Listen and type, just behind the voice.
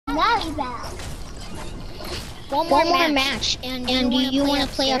One more match. And do you want to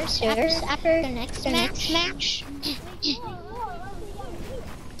play upstairs after the next match?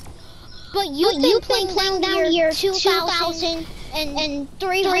 But you've been playing down here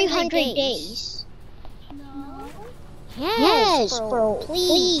 2,300 days. No. Yes, bro.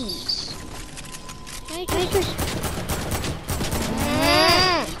 Please.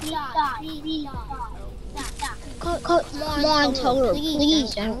 Come on, Total,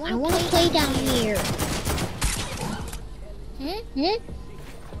 please. I want to play down here.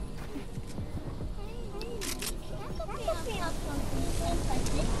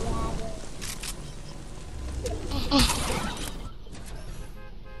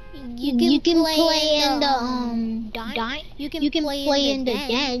 You can play in the You can play in the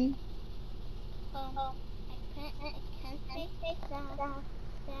den.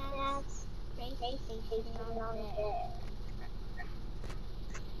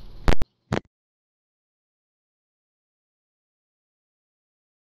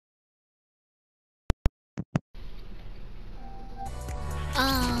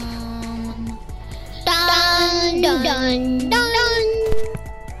 Dun.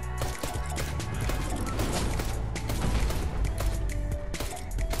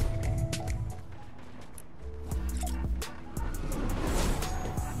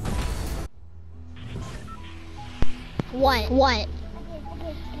 What?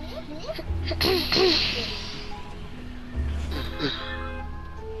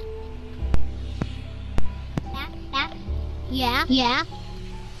 Yeah.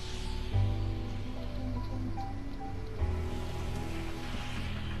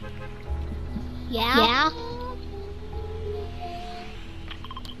 Yeah.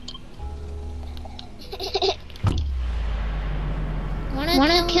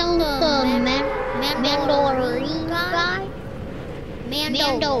 Wanna kill the Mandalorian guy?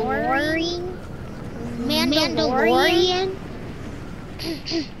 Mandalorian?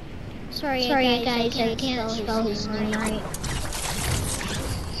 Sorry guys, I can't spell his name right.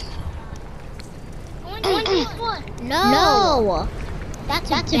 No! That's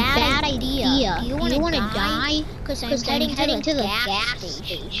a bad idea. Do you wanna die? Because I'm heading to the gas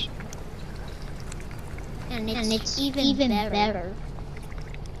station. And it's even better.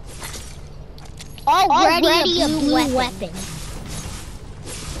 Already a blue weapon.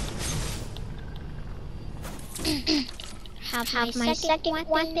 Have my second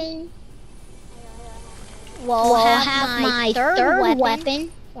weapon. Well, have my third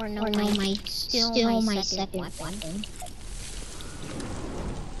weapon. Or no, still my second weapon.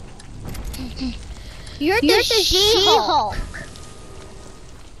 You're the She-Hulk.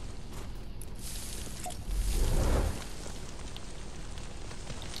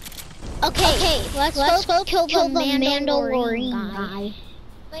 Okay, let's go kill the Mandalorian guy.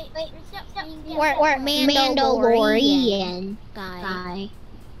 Wait, Or Mandalorian guy.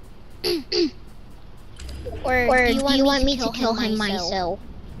 Or do you want me to kill him myself?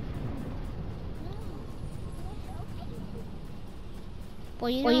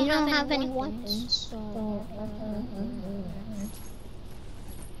 Well, you don't have any weapons, so...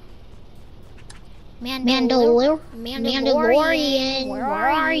 Mandalorian, where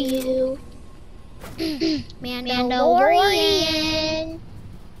are you? Mandalorian,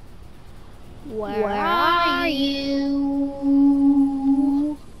 where are you?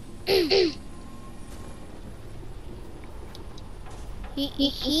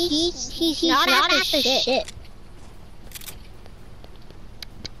 He's not at the ship.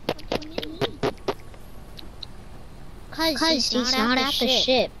 Cause he's not at the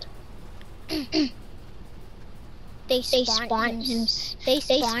ship. They spawned him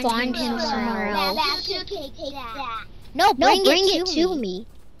somewhere else. No, bring it to me.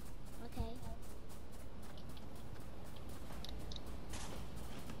 Okay.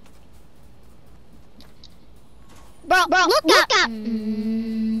 Bro, look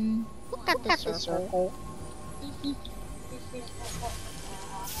at the circle.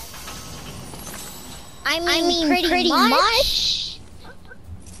 I mean pretty much.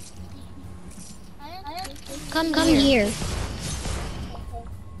 Come here.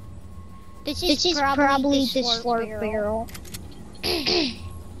 This is probably the slurp barrel.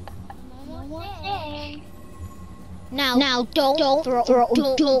 Now don't throw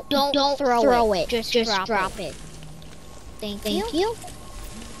it. Just drop it. Thank you.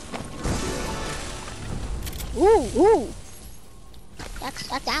 Ooh.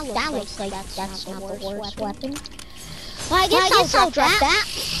 That looks like that's not the worst weapon. Well, I guess I'll drop that.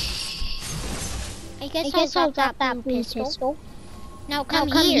 I guess I'll drop that blue pistol. Now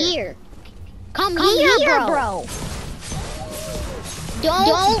come here. Come here, bro.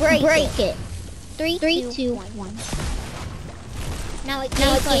 Don't break it. 3, 2, 1. Now it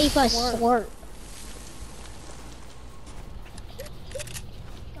gave us slurp.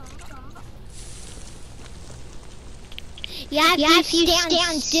 Yeah, if you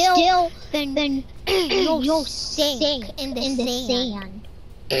stand still, then you'll sink in the sand.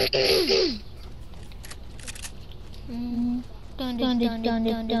 Dun dun dun dun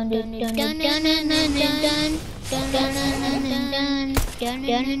dun dun dun dun dun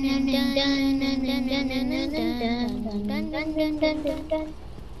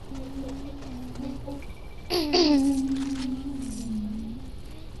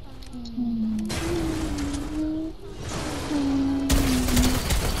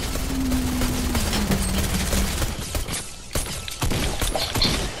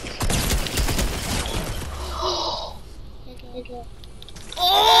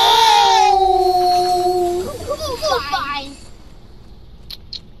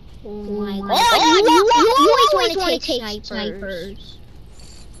Oh my god, you always want to take snipers.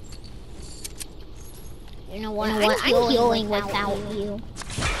 You know what, I'm healing without you.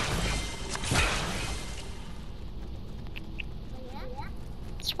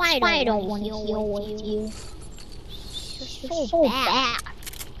 That's why I don't want to heal with you. You're so bad.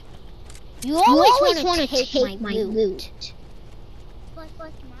 You always want to take my loot.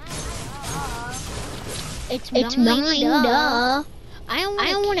 It's mine, duh. I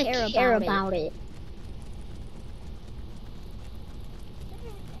don't want to care about it.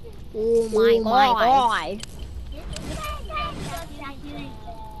 Oh my god.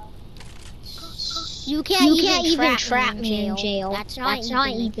 You can't even trap me in jail. That's not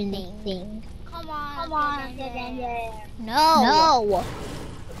even a thing. Come on, get in there. No.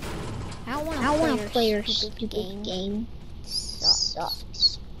 I don't want to play your stupid game.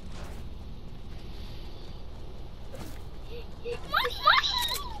 Sucks.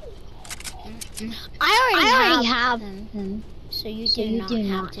 I already have them. So you do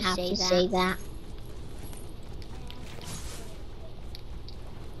not have to say that.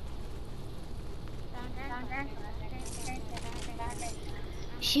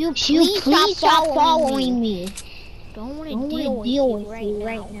 Please stop following me. Don't want to deal with you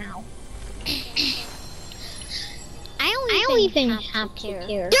right now. I don't even have to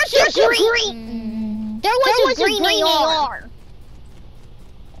care. There's a green. There was a green AR.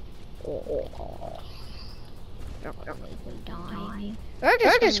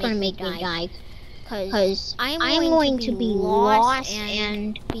 They're just gonna make me die. Cause I'm going to be lost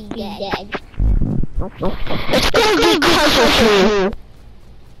and be dead. It's gonna be because of you.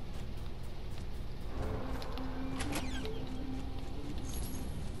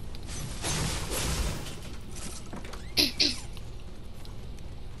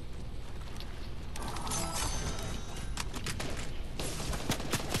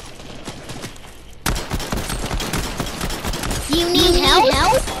 You need help?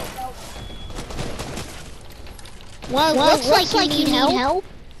 Well, looks like you need help.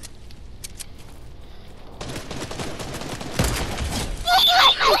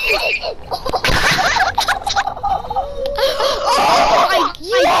 Oh my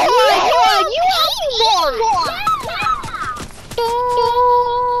god! You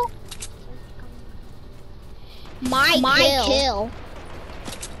My kill.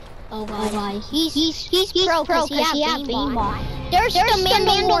 Oh god, he's pro because he has beanbot. There's the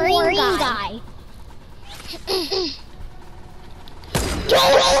Mandalorian guy.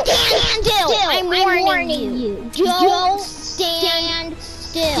 Don't stand still! I'm warning you. Don't stand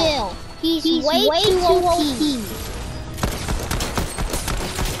still. He's way too OP.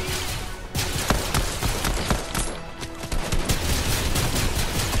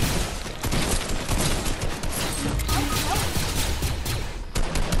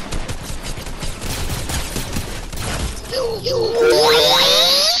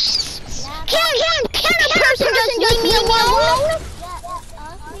 Can a person just leave me alone?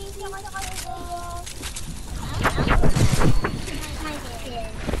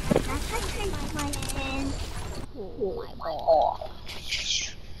 Oh my god.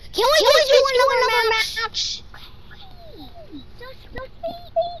 Can we just do another match?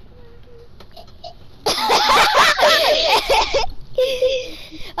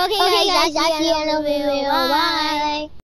 Okay guys, that's the end of the video. Bye.